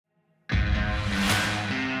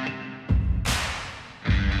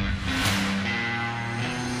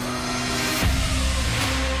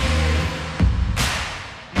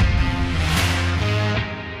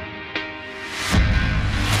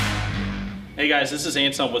Hey guys, this is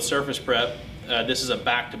Anselm with Surface Prep. This is a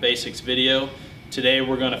back to basics video. Today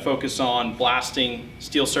we're going to focus on blasting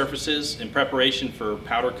steel surfaces in preparation for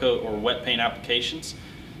powder coat or wet paint applications.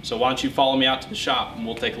 So why don't you follow me out to the shop and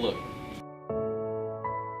we'll take a look.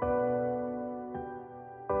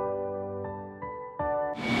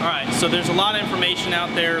 Alright, so there's a lot of information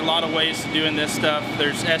out there, a lot of ways to doing this stuff.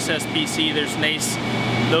 There's SSPC, there's NACE,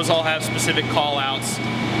 those all have specific call outs.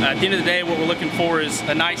 At the end of the day, what we're looking for is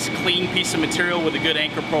a nice clean piece of material with a good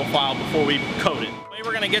anchor profile before we coat it. The way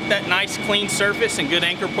we're going to get that nice clean surface and good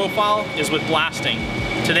anchor profile is with blasting.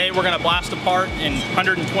 Today we're going to blast a part in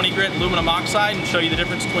 120 grit aluminum oxide and show you the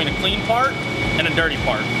difference between a clean part and a dirty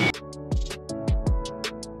part.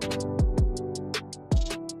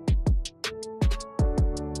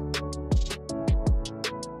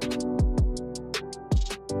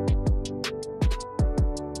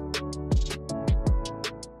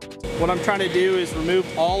 What I'm trying to do is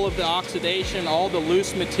remove all of the oxidation, all the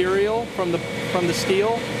loose material from the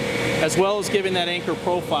steel, as well as giving that anchor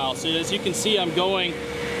profile. So as you can see, I'm going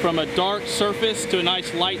from a dark surface to a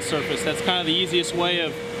nice light surface. That's kind of the easiest way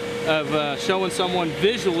of showing someone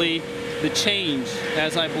visually the change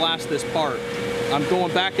as I blast this part. I'm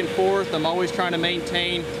going back and forth. I'm always trying to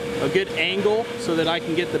maintain a good angle so that I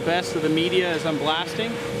can get the best of the media as I'm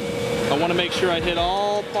blasting. I want to make sure I hit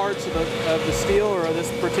all parts of the steel or of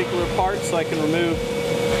this particular part so I can remove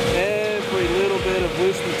every little bit of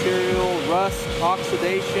loose material, rust,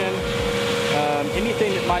 oxidation,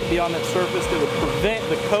 anything that might be on that surface that would prevent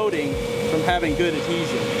the coating from having good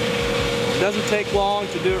adhesion. It doesn't take long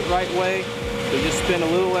to do it right way, so just spend a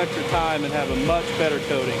little extra time and have a much better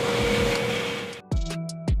coating.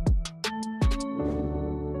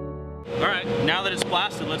 Alright, now that it's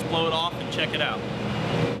blasted, let's blow it off and check it out.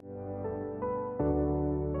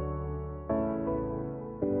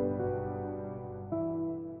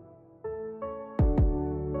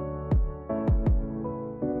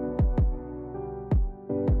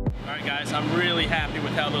 Alright guys, I'm really happy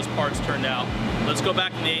with how those parts turned out. Let's go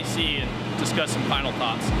back in the AC and discuss some final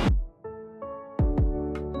thoughts.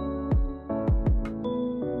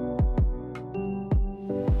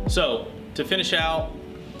 So, to finish out,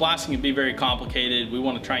 blasting can be very complicated. We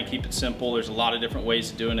want to try and keep it simple. There's a lot of different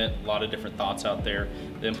ways of doing it, a lot of different thoughts out there.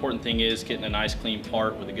 The important thing is getting a nice clean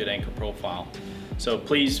part with a good anchor profile. So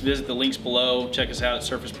please visit the links below, check us out at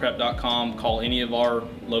SurfacePrep.com, call any of our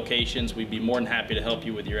locations. We'd be more than happy to help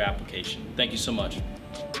you with your application. Thank you so much.